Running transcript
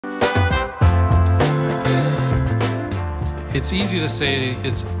It's easy to say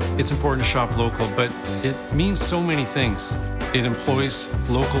it's important to shop local, but it means so many things. It employs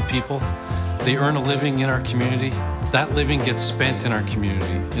local people. They earn a living in our community. That living gets spent in our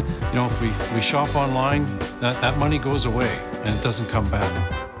community. If we shop online, that money goes away and it doesn't come back.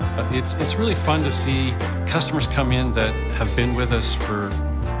 It's really fun to see customers come in that have been with us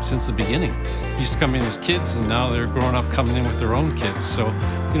since the beginning. Used to come in as kids, and now they're growing up coming in with their own kids. So,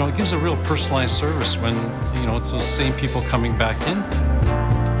 it gives a real personalized service when, it's those same people coming back in.